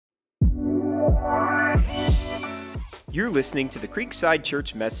You're listening to the Creekside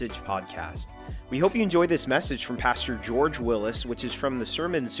Church Message Podcast. We hope you enjoy this message from Pastor George Willis, which is from the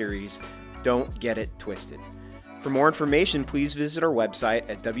sermon series, Don't Get It Twisted. For more information, please visit our website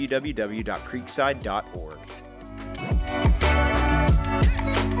at www.creekside.org.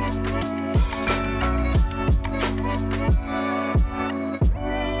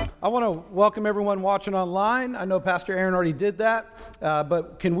 I want to welcome everyone watching online. I know Pastor Aaron already did that,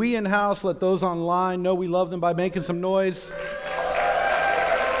 but can we in-house let those online know we love them by making some noise?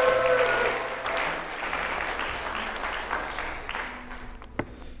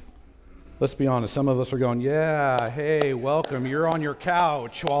 Let's be honest, some of us are going, yeah, hey, welcome. You're on your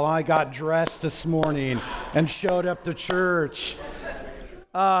couch while I got dressed this morning and showed up to church.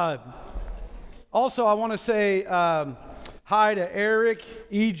 Also, I want to say hi to Eric,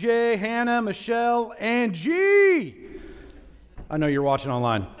 EJ, Hannah, Michelle, and G. I know you're watching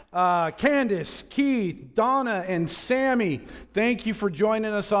online. Candace, Keith, Donna, and Sammy, thank you for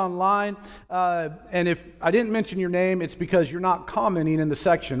joining us online. And if I didn't mention your name, it's because you're not commenting in the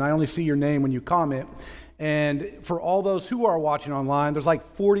section. I only see your name when you comment. And for all those who are watching online, there's like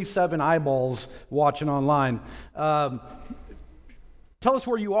 47 eyeballs watching online. Tell us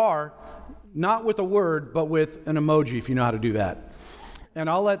where you are, not with a word, but with an emoji if you know how to do that. And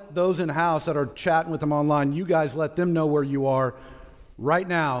I'll let those in house that are chatting with them online, you guys let them know where you are right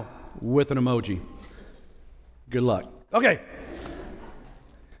now with an emoji. Good luck. Okay.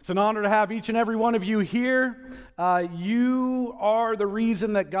 It's an honor to have each and every one of you here. You are the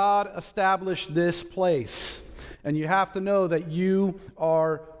reason that God established this place. And you have to know that you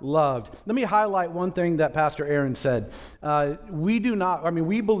are loved. Let me highlight one thing that Pastor Aaron said. We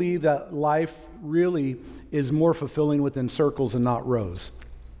believe that life really is more fulfilling within circles and not rows.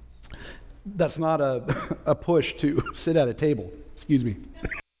 That's not a push to sit at a table. Excuse me.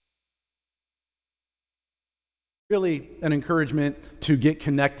 Really an encouragement to get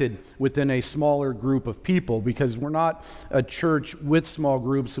connected within a smaller group of people, because we're not a church with small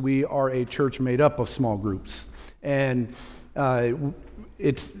groups. We are a church made up of small groups. And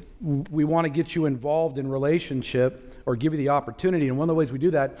we want to get you involved in relationship or give you the opportunity. And one of the ways we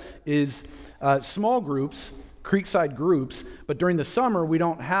do that is small groups, Creekside groups. But during the summer, we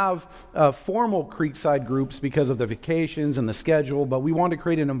don't have formal Creekside groups because of the vacations and the schedule. But we want to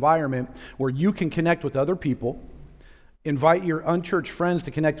create an environment where you can connect with other people, invite your unchurched friends to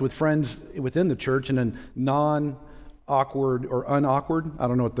connect with friends within the church in a non-awkward or unawkward, I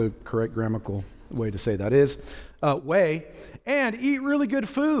don't know what the correct grammatical way to say that is, way, and eat really good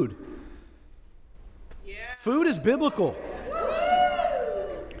food. Yeah. Food is biblical.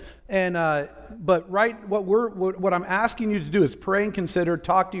 And what I'm asking you to do is pray and consider,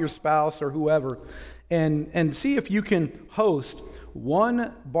 talk to your spouse or whoever, and see if you can host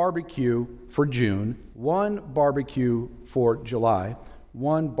one barbecue for June, one barbecue for July,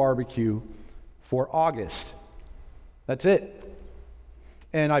 one barbecue for August. That's it.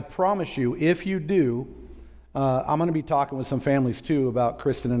 And I promise you, if you do, I'm going to be talking with some families too about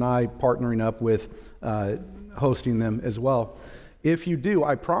Kristen and I partnering up with hosting them as well. If you do,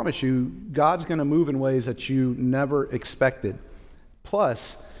 I promise you, God's going to move in ways that you never expected.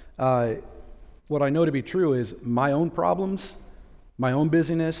 Plus, what I know to be true is my own problems, my own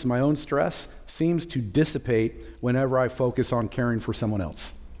busyness, my own stress seems to dissipate whenever I focus on caring for someone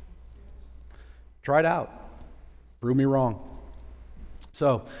else. Try it out. Prove me wrong.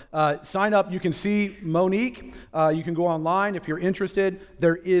 So sign up. You can see Monique. You can go online if you're interested.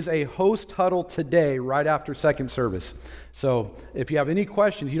 There is a host huddle today right after second service. So if you have any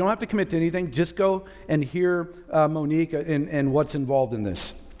questions, you don't have to commit to anything. Just go and hear Monique and what's involved in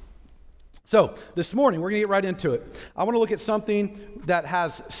this. So this morning, we're going to get right into it. I want to look at something that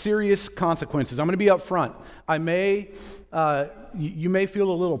has serious consequences. I'm going to be up front. You may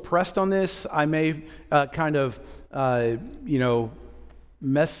feel a little pressed on this. I may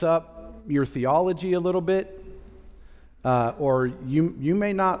mess up your theology a little bit, or you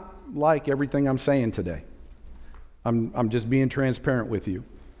may not like everything I'm saying today. I'm just being transparent with you,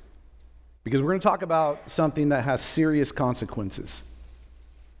 because we're going to talk about something that has serious consequences.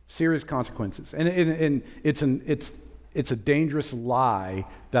 Serious consequences, and it's a dangerous lie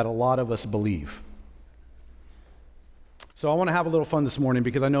that a lot of us believe. So I want to have a little fun this morning,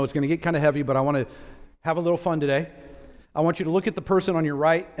 because I know it's going to get kind of heavy, but I want to have a little fun today. I want you to look at the person on your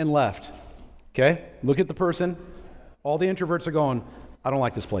right and left. Okay? Look at the person. All the introverts are going, I don't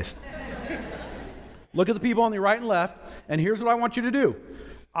like this place. Look at the people on the right and left, and here's what I want you to do.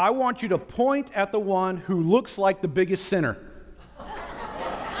 I want you to point at the one who looks like the biggest sinner.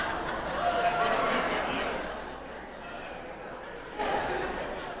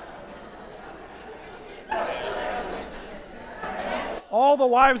 all the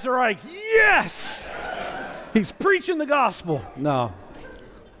wives are like, yes, he's preaching the gospel. No.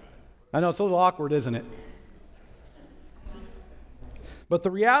 I know it's a little awkward, isn't it? But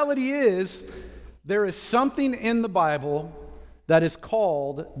the reality is, there is something in the Bible that is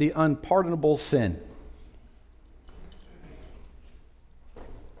called the unpardonable sin.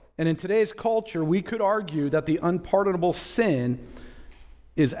 And in today's culture, we could argue that the unpardonable sin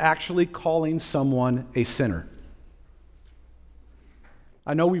is actually calling someone a sinner.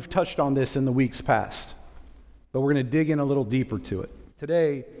 I know we've touched on this in the weeks past, but we're going to dig in a little deeper to it.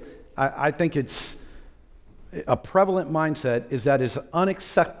 Today, I think it's a prevalent mindset is that it's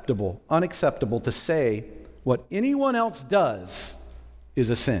unacceptable to say what anyone else does is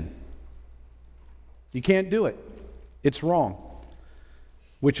a sin. You can't do it. It's wrong.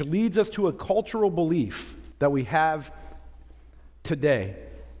 Which leads us to a cultural belief that we have today.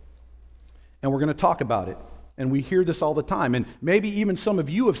 And we're going to talk about it. And we hear this all the time. And maybe even some of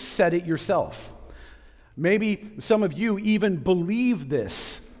you have said it yourself. Maybe some of you even believe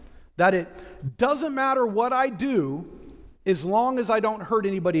this, that it doesn't matter what I do as long as I don't hurt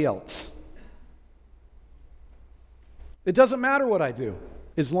anybody else. It doesn't matter what I do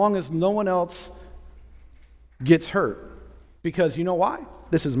as long as no one else gets hurt. Because you know why?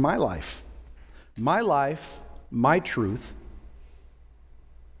 This is my life. My life, my truth.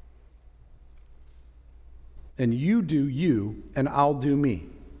 And you do you, and I'll do me.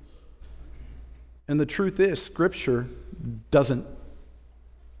 And the truth is, Scripture doesn't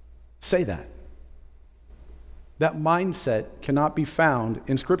say that. That mindset cannot be found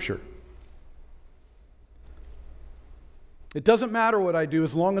in Scripture. It doesn't matter what I do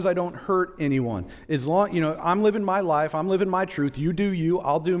as long as I don't hurt anyone. As long, I'm living my life, I'm living my truth. You do you,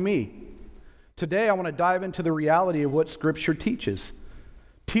 I'll do me. Today I want to dive into the reality of what Scripture teaches.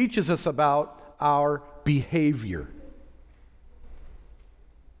 Teaches us about our behavior.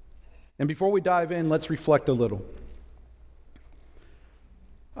 And before we dive in, let's reflect a little.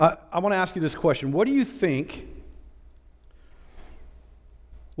 I want to ask you this question. What do you think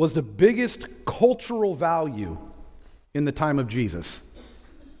was the biggest cultural value in the time of Jesus?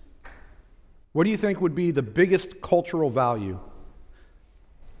 What do you think would be the biggest cultural value?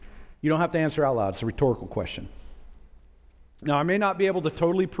 You don't have to answer out loud. It's a rhetorical question. Now, I may not be able to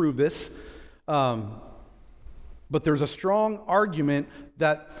totally prove this, but there's a strong argument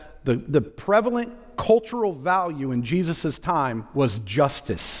that the prevalent cultural value in Jesus' time was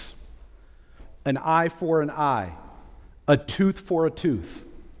justice. An eye for an eye. A tooth for a tooth.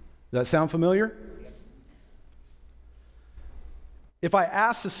 Does that sound familiar? If I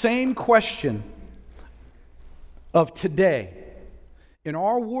ask the same question of today, in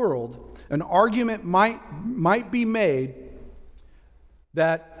our world, an argument might be made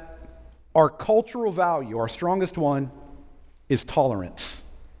that our cultural value, our strongest one, is tolerance.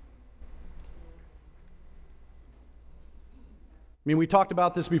 I mean, we talked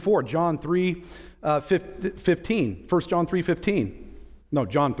about this before. John 3:15. 1 John 3:15. No,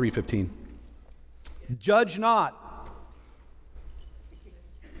 John 3:15. Judge not,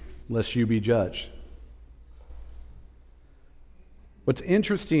 lest you be judged. What's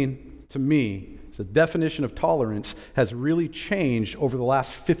interesting to me is the definition of tolerance has really changed over the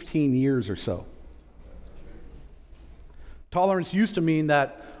last 15 years or so. Tolerance used to mean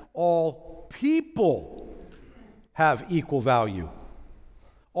that all people have equal value.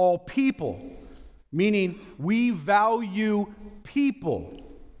 All people, meaning we value people.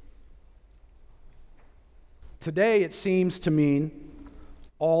 Today it seems to mean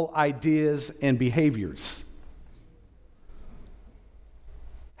all ideas and behaviors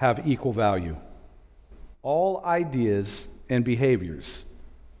have equal value. All ideas and behaviors.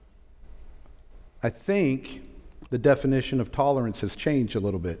 I think the definition of tolerance has changed a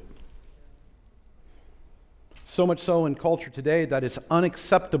little bit. So much so in culture today that it's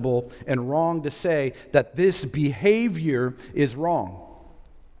unacceptable and wrong to say that this behavior is wrong.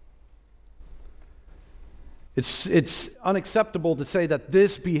 It's unacceptable to say that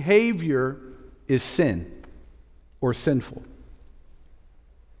this behavior is sin or sinful.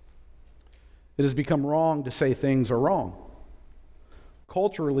 It has become wrong to say things are wrong.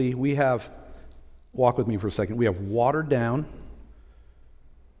 Culturally, we have, walk with me for a second, we have watered down,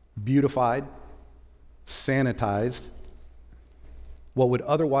 beautified, sanitized what would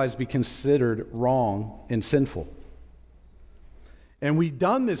otherwise be considered wrong and sinful. And we've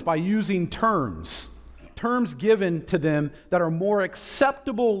done this by using terms given to them that are more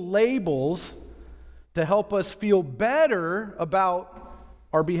acceptable labels to help us feel better about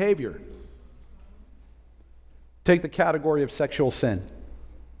our behavior. Take the category of sexual sin.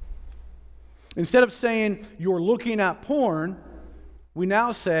 Instead of saying you're looking at porn, we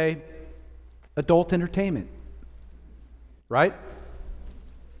now say adult entertainment, right?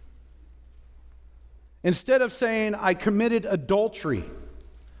 Instead of saying, I committed adultery,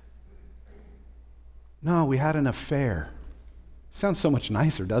 no, we had an affair. Sounds so much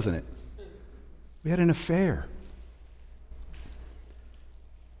nicer, doesn't it? We had an affair.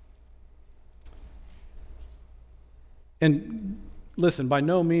 And listen, by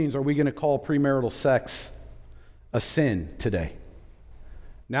no means are we going to call premarital sex a sin today.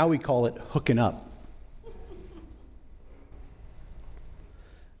 Now we call it hooking up.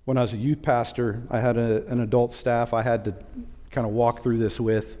 When I was a youth pastor, I had an adult staff I had to kind of walk through this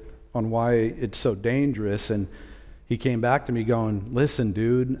with on why it's so dangerous. And he came back to me going, listen,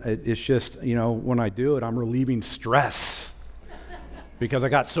 dude, it's just, when I do it, I'm relieving stress because I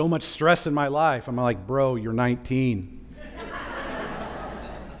got so much stress in my life. I'm like, bro, you're 19.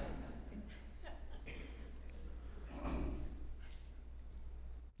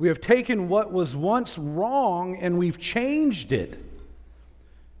 We have taken what was once wrong and we've changed it.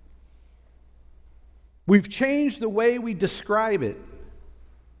 We've changed the way we describe it.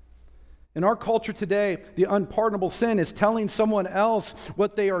 In our culture today, the unpardonable sin is telling someone else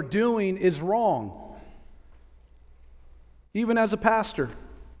what they are doing is wrong. Even as a pastor,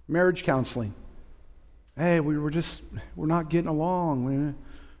 marriage counseling. Hey, we're not getting along.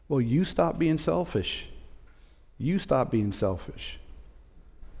 Well, you stop being selfish. You stop being selfish.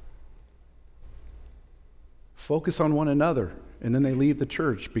 Focus on one another, and then they leave the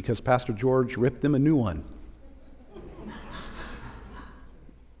church because Pastor George ripped them a new one.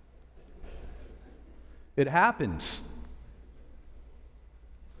 It happens.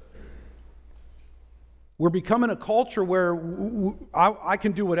 We're becoming a culture where I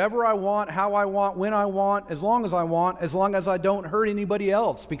can do whatever I want, how I want, when I want, as long as I don't hurt anybody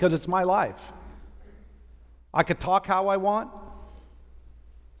else because it's my life. I could talk how I want.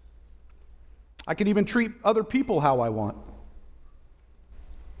 I could even treat other people how I want.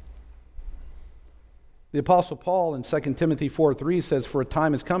 The Apostle Paul in 2 Timothy 4:3 says, for a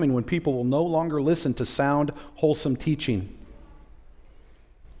time is coming when people will no longer listen to sound, wholesome teaching.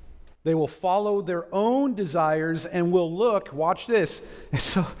 They will follow their own desires and will look, watch this, and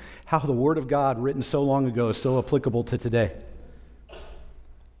so how the Word of God written so long ago is so applicable to today.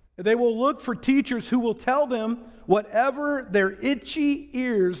 They will look for teachers who will tell them whatever their itchy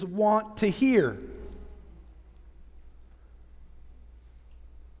ears want to hear.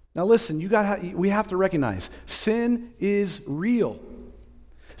 Now listen, we have to recognize sin is real.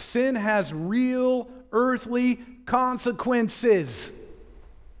 Sin has real earthly consequences.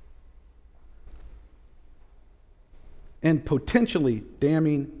 And potentially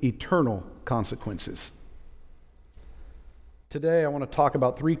damning eternal consequences. Today, I want to talk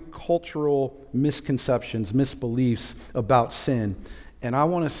about 3 cultural misconceptions, misbeliefs about sin, and I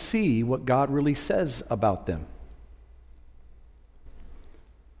want to see what God really says about them.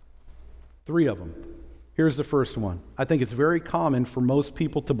 3 of them. Here's the first one. I think it's very common for most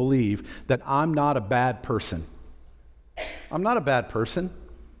people to believe that I'm not a bad person. I'm not a bad person.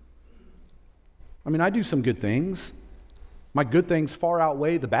 I mean, I do some good things. My good things far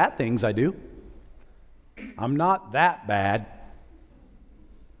outweigh the bad things I do. I'm not that bad.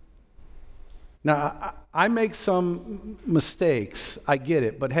 Now, I make some mistakes. I get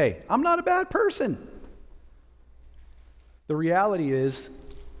it. But hey, I'm not a bad person. The reality is,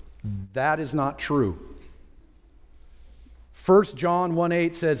 that is not true. 1 John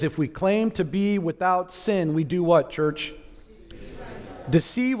 1:8 says, if we claim to be without sin, we do what, church?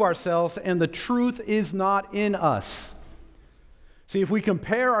 Deceive ourselves, and the truth is not in us. See, if we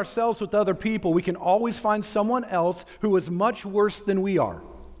compare ourselves with other people, we can always find someone else who is much worse than we are,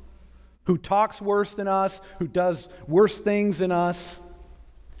 who talks worse than us, who does worse things than us.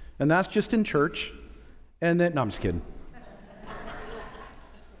 And that's just in church. And then, no, I'm just kidding.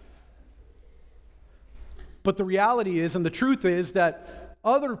 But the reality is, and the truth is, that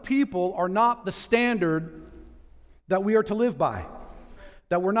other people are not the standard that we are to live by,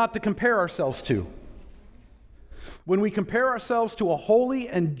 that we're not to compare ourselves to. When we compare ourselves to a holy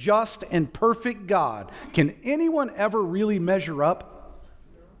and just and perfect God, can anyone ever really measure up?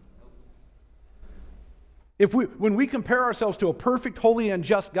 When we compare ourselves to a perfect, holy, and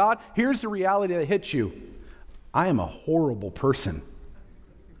just God, here's the reality that hits you. I am a horrible person.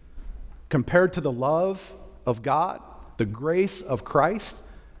 Compared to the love of God, the grace of Christ,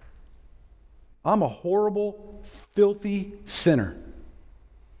 I'm a horrible, filthy sinner.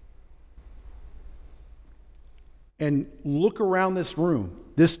 And look around this room.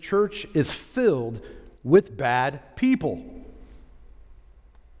 This church is filled with bad people.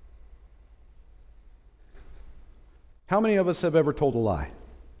 How many of us have ever told a lie?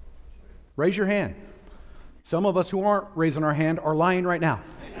 Raise your hand. Some of us who aren't raising our hand are lying right now.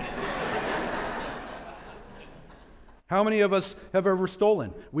 How many of us have ever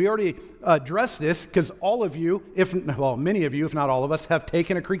stolen? We already addressed this because all of you, many of you, if not all of us, have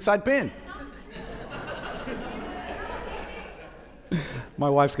taken a Creekside pin. My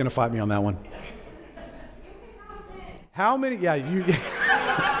wife's going to fight me on that one. How many? Yeah, you.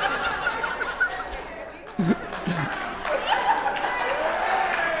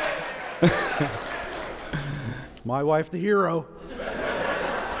 My wife, the hero.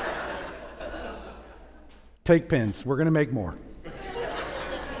 Take pins. We're going to make more.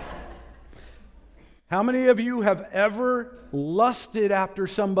 How many of you have ever lusted after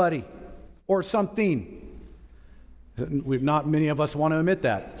somebody or something? Not many of us want to admit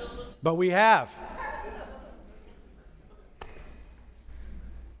that, but we have.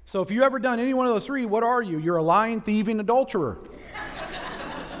 So if you've ever done any one of those three, what are you? You're a lying, thieving adulterer.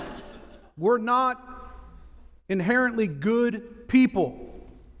 We're not inherently good people.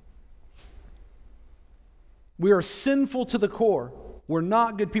 We are sinful to the core. We're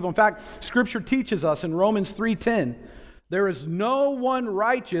not good people. In fact, Scripture teaches us in Romans 3:10, there is no one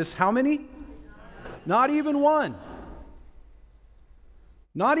righteous. How many? Not even one.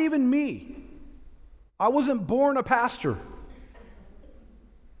 Not even me. I wasn't born a pastor.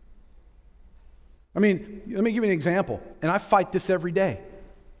 I mean, let me give you an example, and I fight this every day.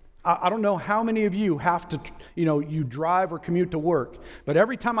 I don't know how many of you have to, you drive or commute to work, but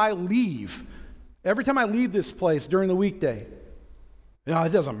every time I leave this place during the weekday,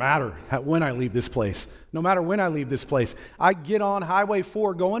 it doesn't matter when I leave this place. No matter when I leave this place, I get on Highway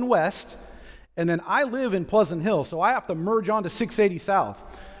 4 going west, and then I live in Pleasant Hill, so I have to merge onto 680 South.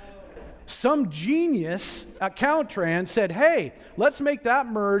 Some genius at Caltrans said, hey, let's make that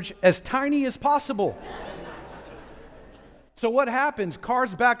merge as tiny as possible. So what happens?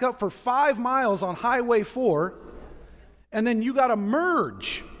 Cars back up for 5 miles on Highway 4, and then you got to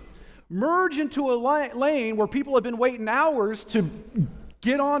merge into a lane where people have been waiting hours to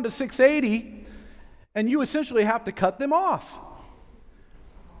get on to 680, and you essentially have to cut them off.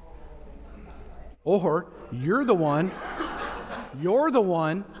 Or you're the one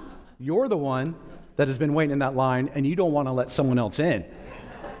that has been waiting in that line, and you don't want to let someone else in.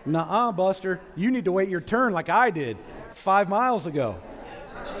 Nuh-uh, Buster, you need to wait your turn like I did 5 miles ago.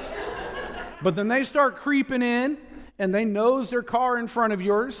 But then they start creeping in, and they nose their car in front of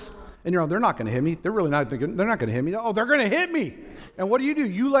yours, and they're not going to hit me. They're really not thinking, they're not going to hit me. Oh, they're going to hit me. And what do?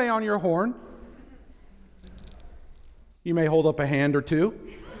 You lay on your horn. You may hold up a hand or two.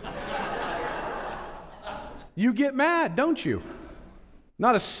 You get mad, don't you?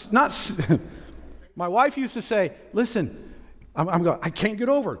 My wife used to say, listen, I'm going, I can't get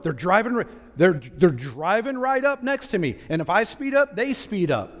over. They're driving right up next to me. And if I speed up, they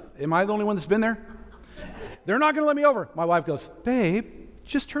speed up. Am I the only one that's been there? They're not going to let me over. My wife goes, babe,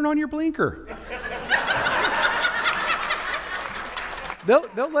 just turn on your blinker.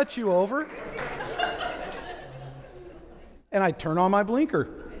 They'll let you over. And I turn on my blinker.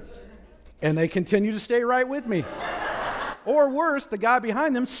 And they continue to stay right with me. Or worse, the guy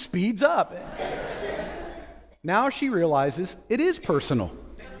behind them speeds up. Now she realizes it is personal.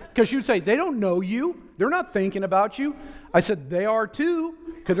 Because she would say, they don't know you. They're not thinking about you. I said, they are too,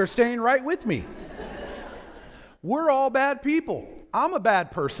 because they're staying right with me. We're all bad people. I'm a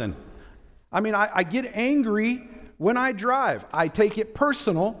bad person. I mean, I get angry when I drive. I take it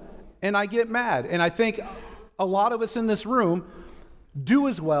personal, and I get mad. And I think a lot of us in this room do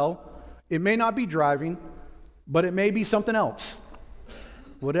as well. It may not be driving, but it may be something else.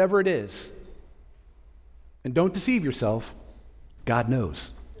 Whatever it is. And don't deceive yourself. God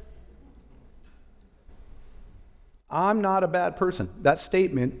knows. I'm not a bad person. That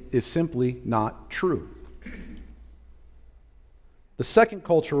statement is simply not true. The second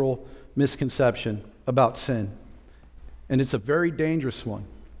cultural misconception about sin, and it's a very dangerous one,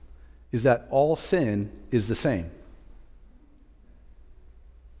 is that all sin is the same.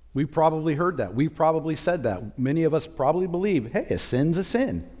 We've probably heard that. We've probably said that. Many of us probably believe, hey, a sin's a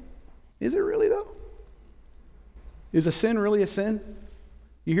sin. Is it really, though? Is a sin really a sin?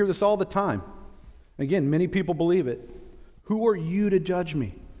 You hear this all the time. Again, many people believe it. Who are you to judge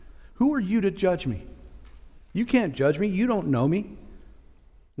me? Who are you to judge me? You can't judge me. You don't know me.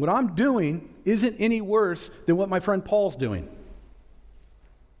 What I'm doing isn't any worse than what my friend Paul's doing.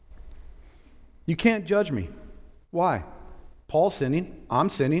 You can't judge me. Why? Paul's sinning. I'm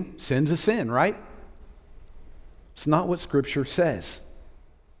sinning. Sin's a sin, right? It's not what Scripture says.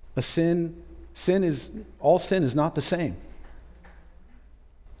 All sin is not the same.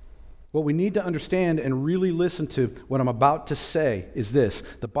 What we need to understand and really listen to what I'm about to say is this.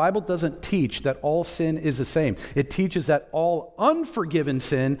 The Bible doesn't teach that all sin is the same. It teaches that all unforgiven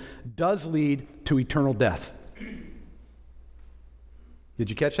sin does lead to eternal death. Did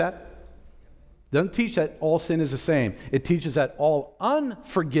you catch that? It doesn't teach that all sin is the same. It teaches that all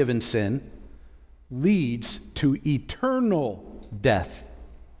unforgiven sin leads to eternal death.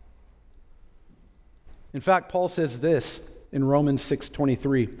 In fact, Paul says this in Romans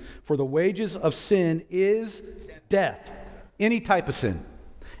 6:23, for the wages of sin is death. Any type of sin.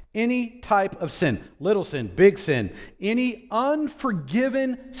 Any type of sin. Little sin, big sin. Any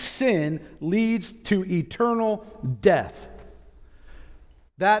unforgiven sin leads to eternal death.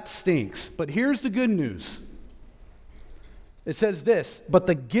 That stinks. But here's the good news. It says this, but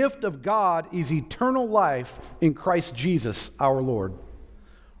the gift of God is eternal life in Christ Jesus our Lord.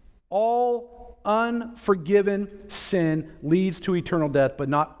 All unforgiven sin leads to eternal death, but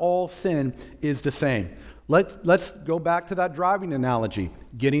not all sin is the same. Let's go back to that driving analogy,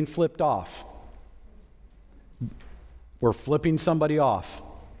 getting flipped off. We're flipping somebody off.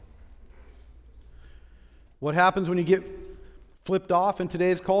 What happens when you get flipped off in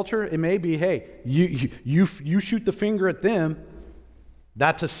today's culture? It may be, hey, you shoot the finger at them,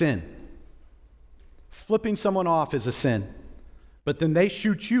 that's a sin. Flipping someone off is a sin. But then they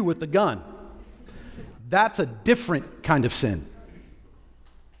shoot you with the gun. That's a different kind of sin.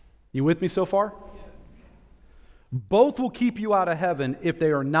 You with me so far? Both will keep you out of heaven if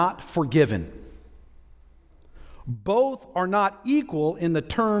they are not forgiven. Both are not equal in the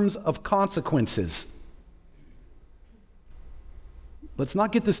terms of consequences. Let's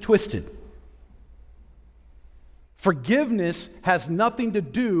not get this twisted. Forgiveness has nothing to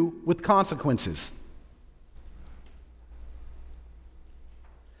do with consequences.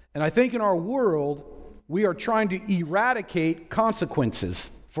 And I think in our world, we are trying to eradicate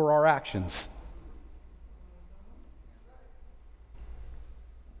consequences for our actions.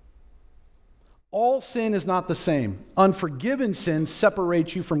 All sin is not the same. Unforgiven sin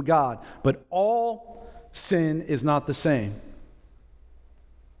separates you from God, but all sin is not the same.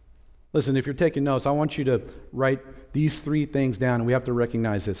 Listen, if you're taking notes, I want you to write these three things down, and we have to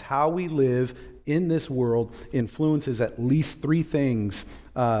recognize this. How we live in this world influences at least three things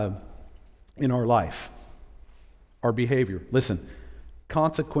in our life. Our behavior. Listen,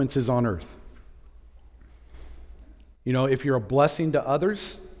 consequences on earth. You know, if you're a blessing to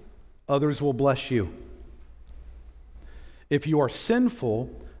others, others will bless you. If you are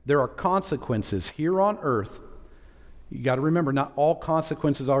sinful, there are consequences here on earth. You got to remember, not all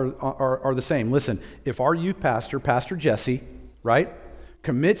consequences are the same. Listen, if our youth pastor, Pastor Jesse, right,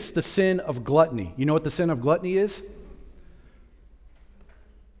 commits the sin of gluttony, you know what the sin of gluttony is?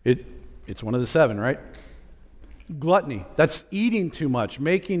 It's one of the seven, right? Gluttony, that's eating too much,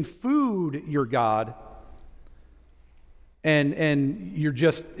 making food your God, and you're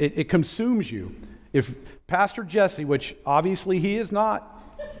just, it consumes you. If Pastor Jesse, which obviously he is not,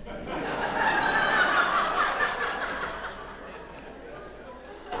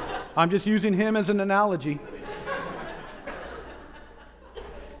 I'm just using him as an analogy.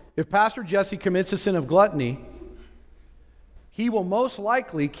 If Pastor Jesse commits a sin of gluttony, he will most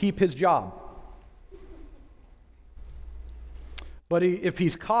likely keep his job. But if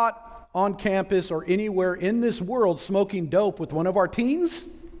he's caught on campus or anywhere in this world smoking dope with one of our teens,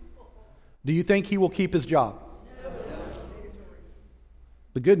 do you think he will keep his job?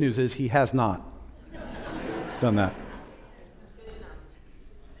 The good news is he has not done that.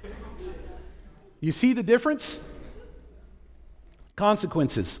 You see the difference?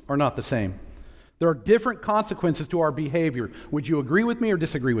 Consequences are not the same. There are different consequences to our behavior. Would you agree with me or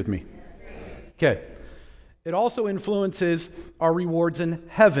disagree with me? Okay. It also influences our rewards in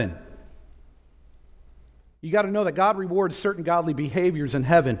heaven. You got to know that God rewards certain godly behaviors in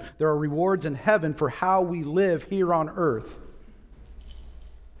heaven. There are rewards in heaven for how we live here on earth.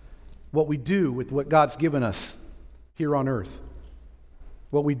 What we do with what God's given us here on earth.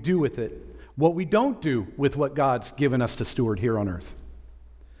 What we do with it. What we don't do with what God's given us to steward here on earth.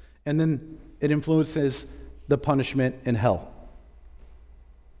 And then it influences the punishment in hell.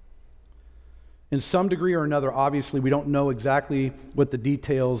 In some degree or another, obviously, we don't know exactly what the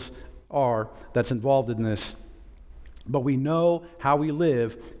details are that's involved in this, but we know how we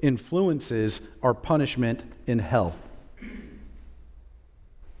live influences our punishment in hell.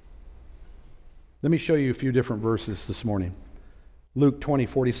 Let me show you a few different verses this morning. Luke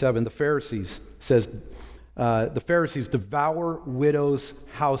 20:47, the Pharisees devour widows'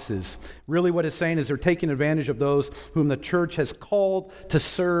 houses. Really what it's saying is they're taking advantage of those whom the church has called to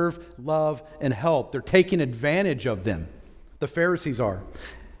serve, love, and help. They're taking advantage of them. The Pharisees are.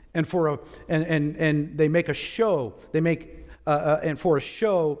 and and they make a show. They make and for a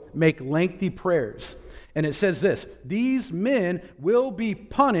show make lengthy prayers. And it says this: these men will be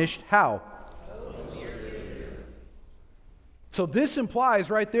punished. How? So this implies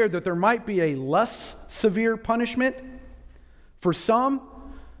right there that there might be a less severe punishment for some,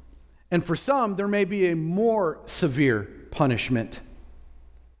 and for some there may be a more severe punishment.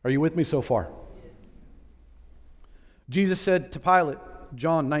 Are you with me so far? Jesus said to Pilate,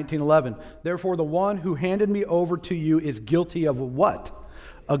 John 19:11, therefore the one who handed me over to you is guilty of what?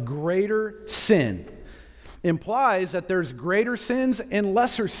 A greater sin. Implies that there's greater sins and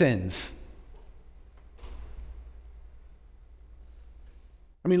lesser sins.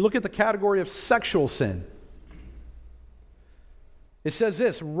 I mean, look at the category of sexual sin. It says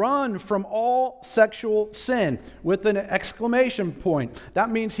this: run from all sexual sin, with an exclamation point.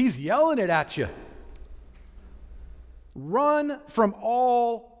 That means he's yelling it at you. Run from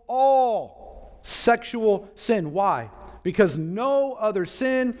all sexual sin. Why? Because no other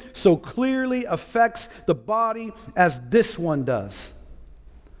sin so clearly affects the body as this one does.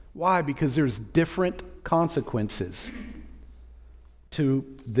 Why? Because there's different consequences to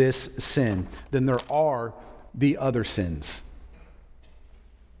this sin than there are the other sins.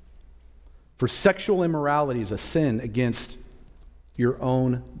 For sexual immorality is a sin against your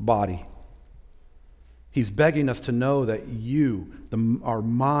own body. He's begging us to know that our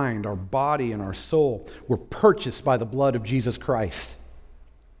mind, our body, and our soul were purchased by the blood of Jesus Christ.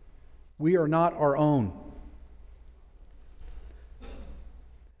 We are not our own.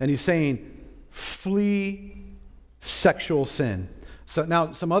 And he's saying, flee sexual sin. So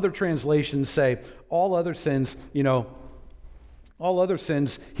now some other translations say all other sins, all other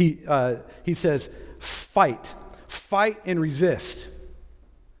sins, he says, fight and resist.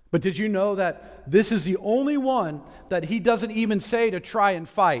 But did you know that this is the only one that he doesn't even say to try and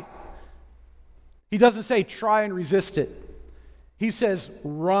fight? He doesn't say try and resist it. He says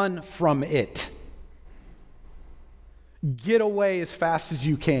run from it. Get away as fast as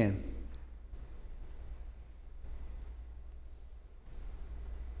you can.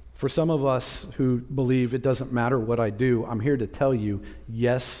 For some of us who believe it doesn't matter what I do, I'm here to tell you,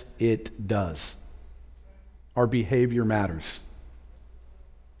 yes, it does. Our behavior matters.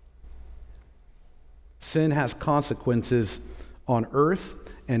 Sin has consequences on earth,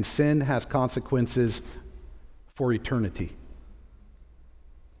 and sin has consequences for eternity.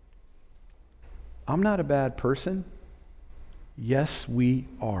 I'm not a bad person. Yes, we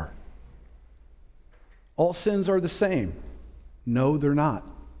are. All sins are the same. No, they're not.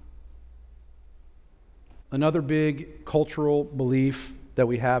 Another big cultural belief that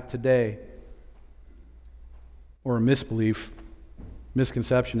we have today, or a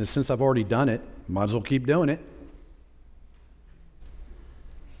misconception, is since I've already done it, might as well keep doing it.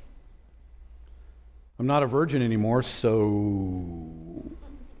 I'm not a virgin anymore, so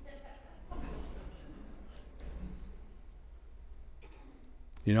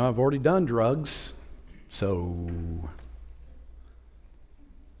I've already done drugs, so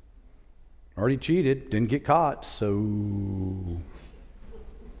already cheated, didn't get caught, so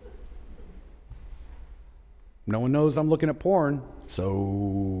no one knows I'm looking at porn,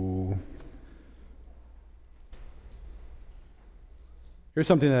 so here's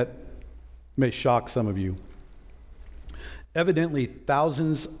something that may shock some of you. Evidently,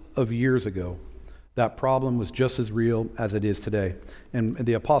 thousands of years ago, that problem was just as real as it is today. And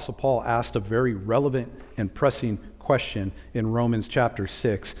the Apostle Paul asked a very relevant and pressing question in Romans chapter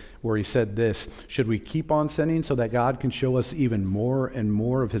 6, where he said this: should we keep on sinning so that God can show us even more and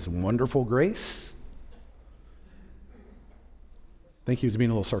more of his wonderful grace? I think he was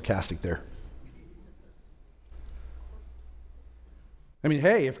being a little sarcastic there. I mean,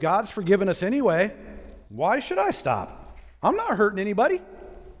 hey, if God's forgiven us anyway, why should I stop? I'm not hurting anybody.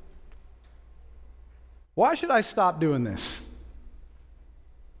 Why should I stop doing this?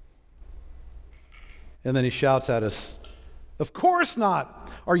 And then he shouts at us, of course not.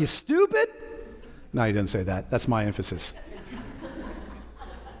 Are you stupid? No, he didn't say that. That's my emphasis.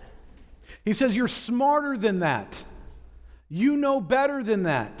 He says, you're smarter than that. You know better than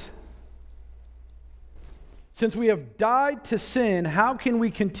that. Since we have died to sin, how can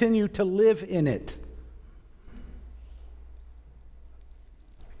we continue to live in it?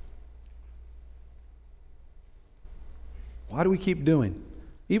 Why do we keep doing?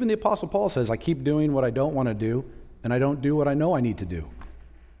 Even the Apostle Paul says, I keep doing what I don't want to do, and I don't do what I know I need to do.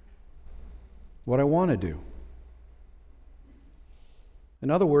 What I want to do. In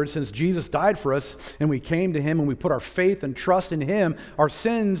other words, since Jesus died for us and we came to him and we put our faith and trust in him, our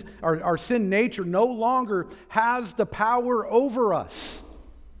sin nature no longer has the power over us.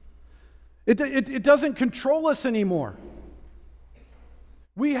 It doesn't control us anymore.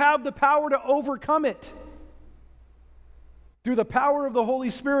 We have the power to overcome it through the power of the Holy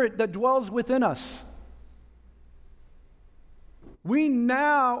Spirit that dwells within us. We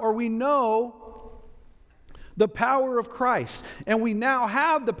know the power of Christ, and we now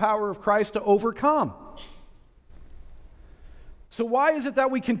have the power of Christ to overcome. So why is it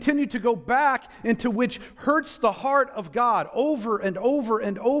that we continue to go back into which hurts the heart of God over and over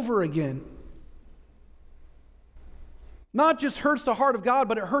and over again? Not just hurts the heart of God,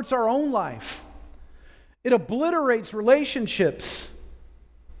 but it hurts our own life. It obliterates relationships.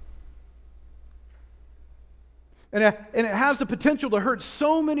 And it has the potential to hurt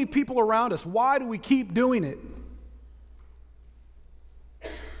so many people around us. Why do we keep doing it?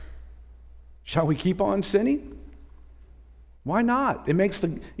 Shall we keep on sinning? Why not? It makes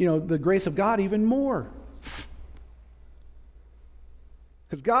the grace of God even more.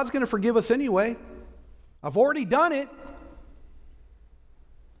 Because God's going to forgive us anyway. I've already done it.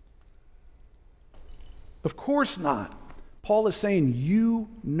 Of course not. Paul is saying you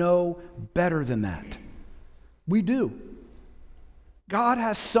know better than that. We do. God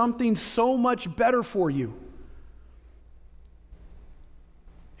has something so much better for you.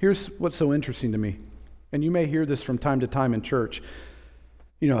 Here's what's so interesting to me, and you may hear this from time to time in church.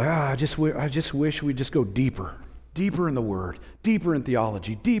 I just wish we'd just go deeper in the Word, deeper in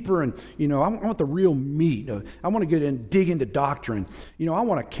theology, deeper in, I want the real meat. I want to get in, dig into doctrine. I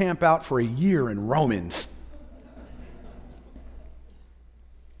want to camp out for a year in Romans.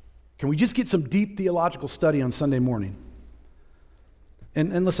 Can we just get some deep theological study on Sunday morning?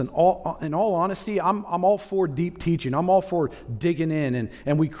 And listen, in all honesty, I'm all for deep teaching. I'm all for digging in,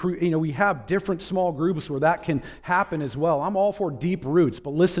 and we have different small groups where that can happen as well. I'm all for deep roots,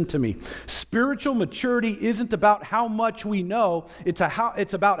 but listen to me. Spiritual maturity isn't about how much we know,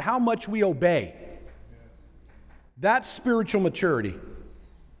 it's about how much we obey. That's spiritual maturity.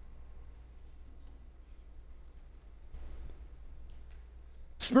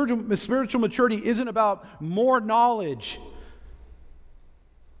 Spiritual maturity isn't about more knowledge.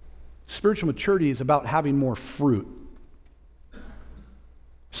 Spiritual maturity is about having more fruit.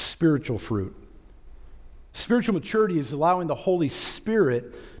 Spiritual fruit. Spiritual maturity is allowing the Holy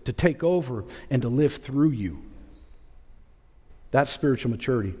Spirit to take over and to live through you. That's spiritual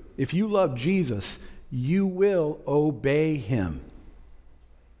maturity. If you love Jesus, you will obey Him.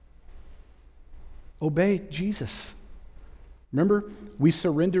 Obey Jesus. Remember, we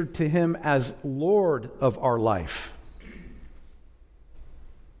surrendered to Him as Lord of our life.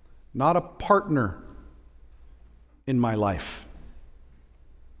 Not a partner in my life.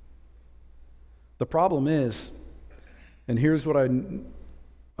 The problem is, and here's what I'm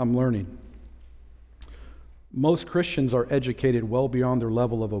learning. Most Christians are educated well beyond their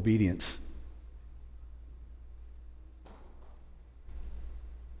level of obedience.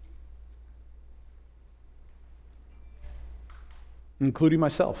 Including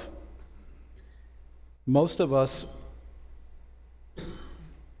myself. Most of us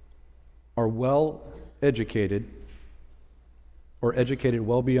are well educated or educated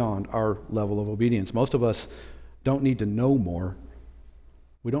well beyond our level of obedience. Most of us don't need to know more.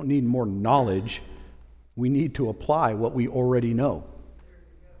 We don't need more knowledge. We need to apply what we already know.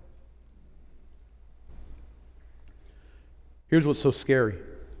 Here's what's so scary.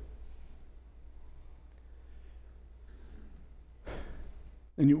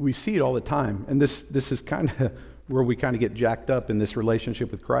 And we see it all the time. And this is kind of where we kind of get jacked up in this relationship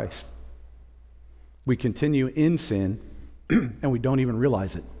with Christ. We continue in sin, and we don't even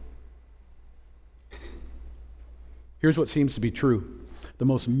realize it. Here's what seems to be true. The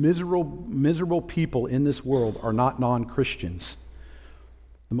most miserable people in this world are not non-Christians.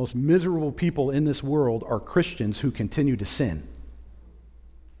 The most miserable people in this world are Christians who continue to sin.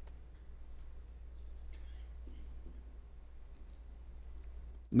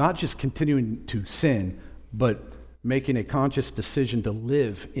 Not just continuing to sin, but making a conscious decision to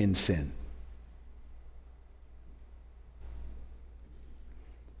live in sin.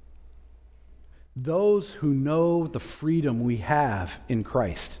 Those who know the freedom we have in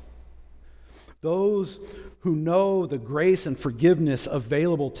Christ, those who know the grace and forgiveness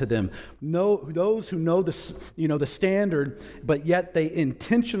available to them, those who know the standard, but yet they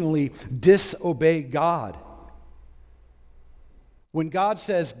intentionally disobey God. When God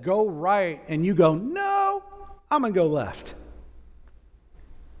says, go right, and you go, no, I'm going to go left.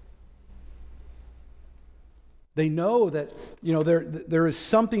 They know that, there is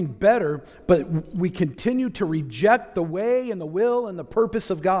something better, but we continue to reject the way and the will and the purpose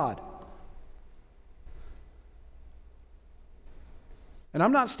of God. And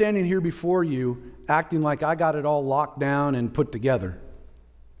I'm not standing here before you acting like I got it all locked down and put together.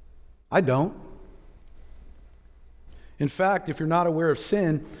 I don't. In fact, if you're not aware of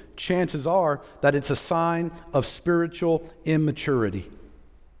sin, chances are that it's a sign of spiritual immaturity.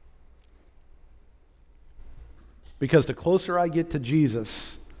 Because the closer I get to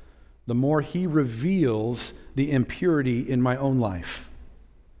Jesus, the more he reveals the impurity in my own life.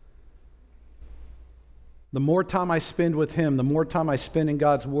 The more time I spend with him, the more time I spend in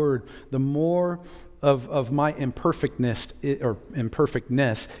God's word, the more of my imperfectness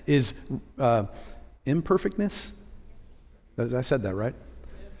is imperfectness? I said that right?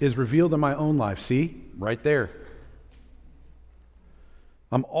 Is revealed in my own life. See? Right there.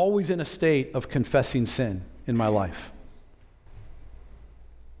 I'm always in a state of confessing sin in my life.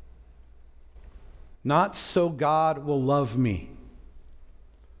 Not so God will love me.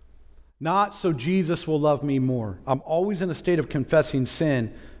 Not so Jesus will love me more. I'm always in a state of confessing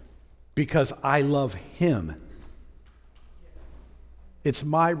sin because I love him. It's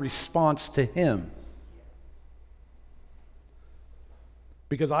my response to him.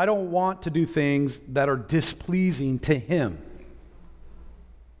 Because I don't want to do things that are displeasing to him.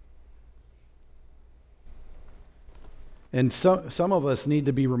 And some of us need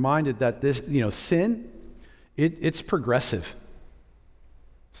to be reminded that this, sin, it's progressive.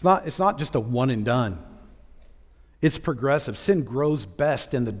 It's not just a one and done. It's progressive. Sin grows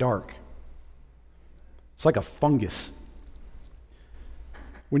best in the dark. It's like a fungus.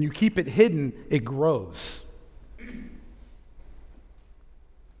 When you keep it hidden, it grows.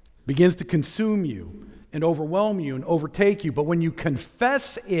 Begins to consume you and overwhelm you and overtake you. But when you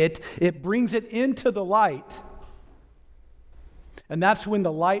confess it, it brings it into the light. And that's when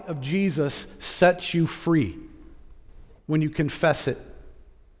the light of Jesus sets you free. When you confess it.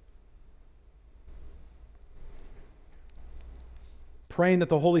 Praying that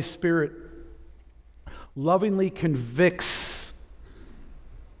the Holy Spirit lovingly convicts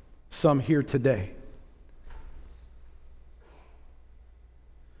some here today.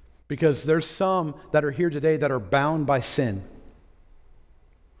 Because there's some that are here today that are bound by sin.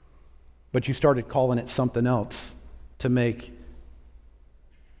 But you started calling it something else to make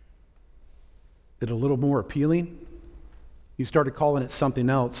it a little more appealing. You started calling it something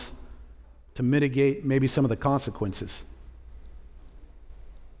else to mitigate maybe some of the consequences.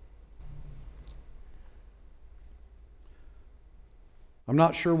 I'm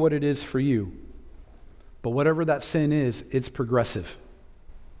not sure what it is for you, but whatever that sin is, it's progressive.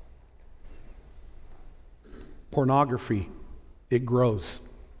 Pornography, it grows.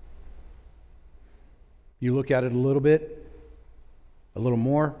 You look at it a little bit, a little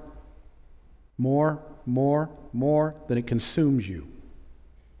more, then it consumes you.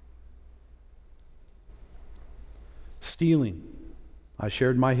 Stealing. I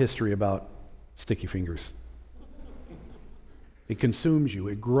shared my history about sticky fingers. It consumes you.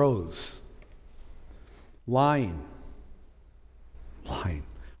 It grows. Lying.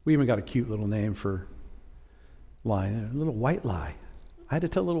 We even got a cute little name for lying. A little white lie. I had to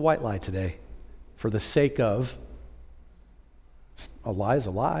tell a little white lie today for the sake of a lie is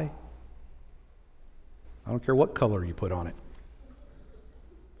a lie. I don't care what color you put on it.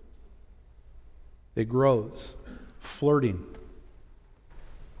 It grows. Flirting.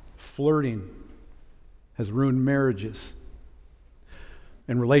 Flirting has ruined marriages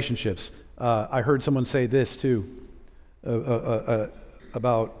and relationships. I heard someone say this too about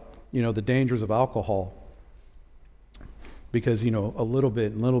the dangers of alcohol, because a little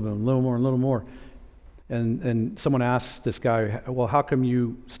bit, and a little more, and someone asked this guy, well, how come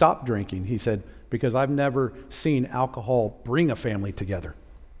you stopped drinking? He said, because I've never seen alcohol bring a family together.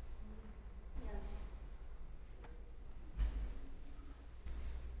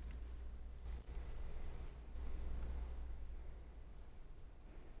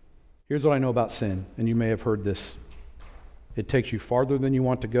 Here's what I know about sin, and you may have heard this. It takes you farther than you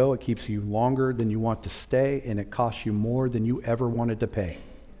want to go, it keeps you longer than you want to stay, and it costs you more than you ever wanted to pay.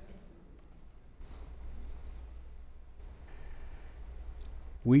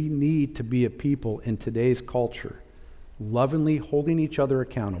 We need to be a people in today's culture, lovingly holding each other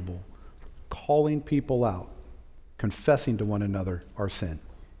accountable, calling people out, confessing to one another our sin.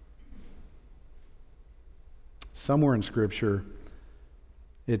 Somewhere in Scripture,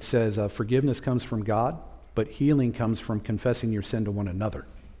 it says forgiveness comes from God, but healing comes from confessing your sin to one another.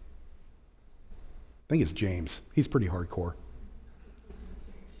 I think it's James. He's pretty hardcore.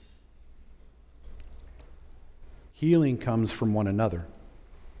 Healing comes from one another.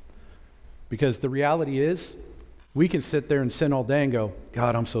 Because the reality is, we can sit there and sin all day and go,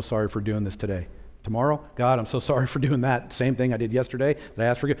 God, I'm so sorry for doing this today. Tomorrow, God, I'm so sorry for doing that same thing I did yesterday that I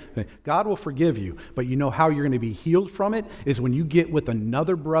asked for forgiveness. God will forgive you, but you know how you're going to be healed from it is when you get with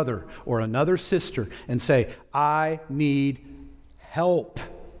another brother or another sister and say, I need help.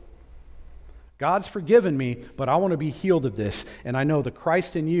 God's forgiven me, but I want to be healed of this. And I know the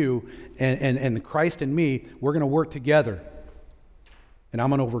Christ in you and the Christ in me, we're going to work together. And I'm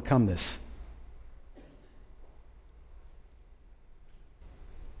going to overcome this.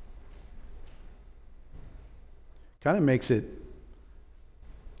 Kind of makes it,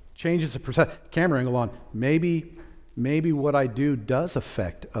 changes the perception. Camera angle on. Maybe what I do does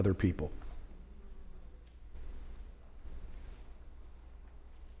affect other people.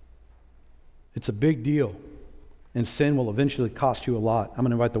 It's a big deal, and sin will eventually cost you a lot. I'm going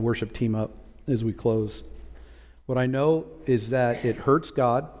to invite the worship team up as we close. What I know is that it hurts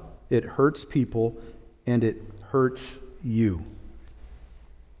God, it hurts people, and it hurts you.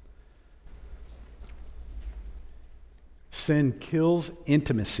 Sin kills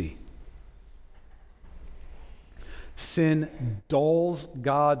intimacy. Sin dulls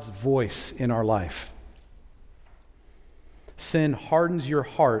God's voice in our life. Sin hardens your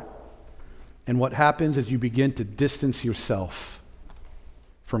heart, and what happens is you begin to distance yourself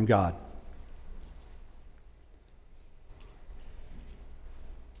from God.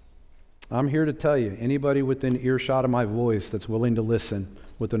 I'm here to tell you, anybody within earshot of my voice that's willing to listen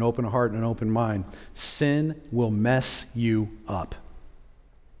with an open heart and an open mind, sin will mess you up.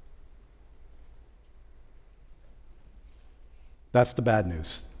 That's the bad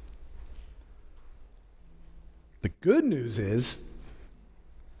news. The good news is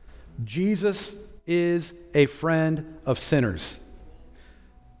Jesus is a friend of sinners.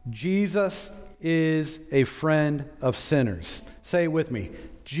 Jesus is a friend of sinners. Say it with me.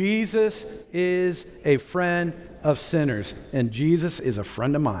 Jesus is a friend of sinners, and Jesus is a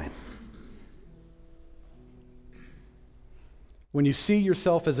friend of mine. When you see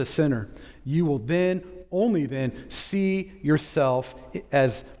yourself as a sinner, you will then, only then, see yourself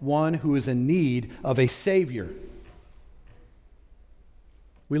as one who is in need of a Savior.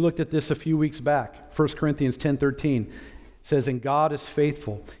 We looked at this a few weeks back. 1 Corinthians 10:13 says, "And God is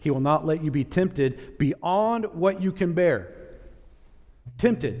faithful. He will not let you be tempted beyond what you can bear."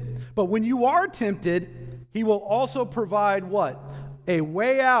 Tempted. But when you are tempted, He will also provide what? A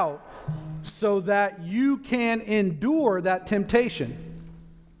way out so that you can endure that temptation.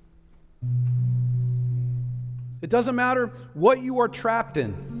 It doesn't matter what you are trapped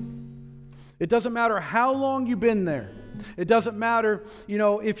in. It doesn't matter how long you've been there. It doesn't matter,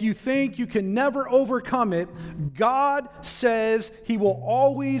 if you think you can never overcome it. God says He will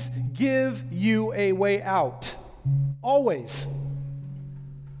always give you a way out. Always.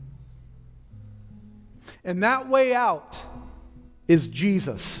 And that way out is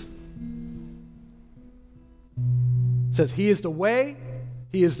Jesus. It says He is the way,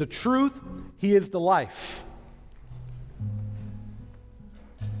 He is the truth, He is the life.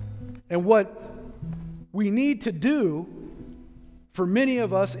 And what we need to do for many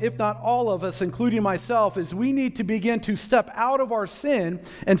of us, if not all of us, including myself, is we need to begin to step out of our sin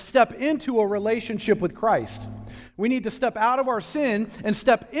and step into a relationship with Christ. We need to step out of our sin and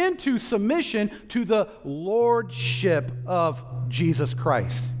step into submission to the lordship of Jesus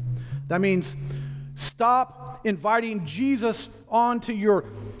Christ. That means stop inviting Jesus onto your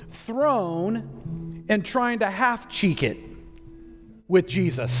throne and trying to half-cheek it with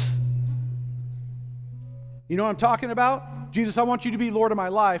Jesus. You know what I'm talking about? Jesus, I want you to be Lord of my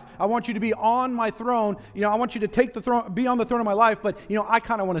life. I want you to be on my throne. I want you to take the throne, be on the throne of my life, but I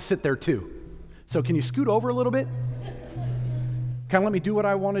kind of want to sit there too. So can you scoot over a little bit? Kind of let me do what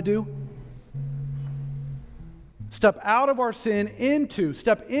I want to do? Step out of our sin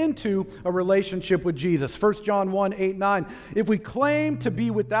step into a relationship with Jesus. 1 John 1:8-9. If we claim to be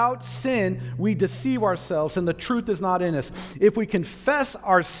without sin, we deceive ourselves and the truth is not in us. If we confess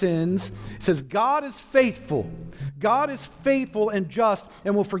our sins, it says God is faithful. God is faithful and just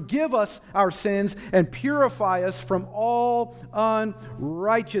and will forgive us our sins and purify us from all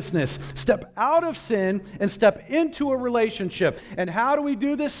unrighteousness. Step out of sin and step into a relationship. And how do we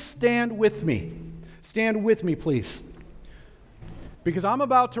do this? Stand with me. Stand with me, please. Because I'm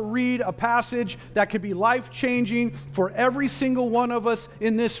about to read a passage that could be life-changing for every single one of us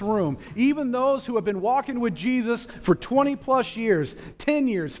in this room. Even those who have been walking with Jesus for 20 plus years, 10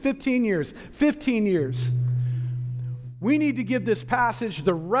 years, 15 years, 15 years. We need to give this passage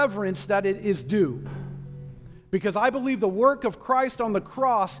the reverence that it is due. Because I believe the work of Christ on the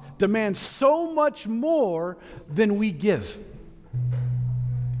cross demands so much more than we give.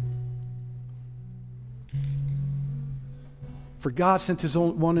 For God sent His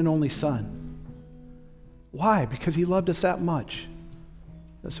one and only Son Why? Because he loved us that much.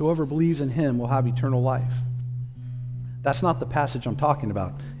 That whoever believes in him will have eternal life. That's not the passage I'm talking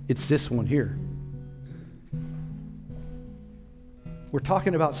about. It's this one here. We're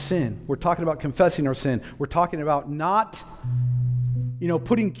talking about sin. We're talking about confessing our sin. We're talking about not,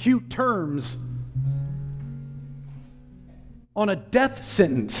 putting cute terms on a death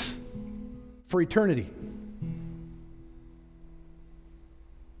sentence for eternity.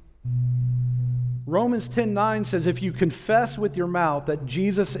 Romans 10:9 says, if you confess with your mouth that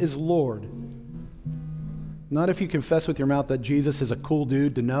Jesus is Lord, not if you confess with your mouth that Jesus is a cool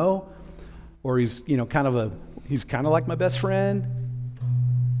dude to know, or he's kind of like my best friend.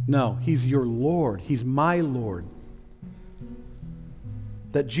 No, he's your Lord. He's my Lord.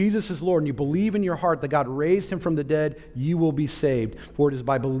 That Jesus is Lord, and you believe in your heart that God raised him from the dead, you will be saved. For it is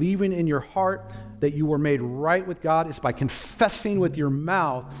by believing in your heart that you were made right with God. It's by confessing with your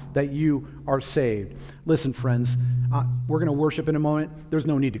mouth that you are saved. Listen, friends, we're going to worship in a moment. There's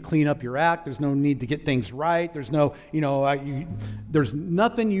no need to clean up your act. There's no need to get things right. There's there's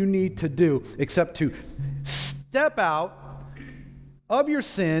nothing you need to do except to step out of your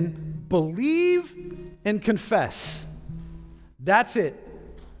sin, believe, and confess. That's it.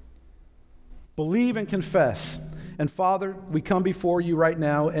 Believe and confess. And Father, we come before you right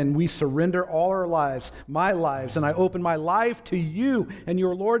now and we surrender all our lives, my lives, and I open my life to you and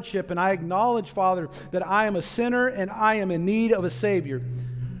your lordship, and I acknowledge, Father, that I am a sinner and I am in need of a Savior.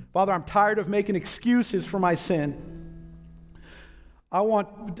 Father, I'm tired of making excuses for my sin. I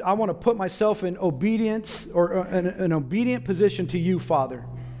want to put myself in obedience or an obedient position to you, Father.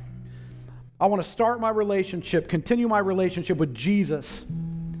 I want to start my relationship, continue my relationship with Jesus.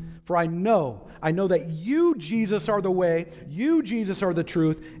 For I know that you, Jesus, are the way, you, Jesus, are the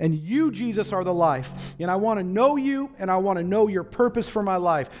truth, and you, Jesus, are the life. And I want to know you, and I want to know your purpose for my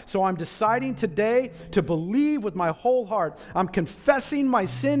life. So I'm deciding today to believe with my whole heart. I'm confessing my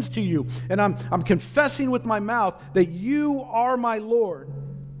sins to you, and I'm confessing with my mouth that you are my Lord.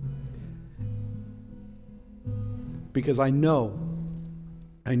 Because I know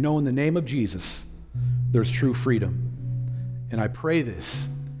in the name of Jesus, there's true freedom. And I pray this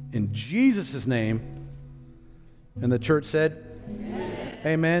in Jesus' name. And the church said,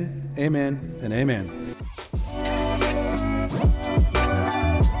 amen, amen, and amen.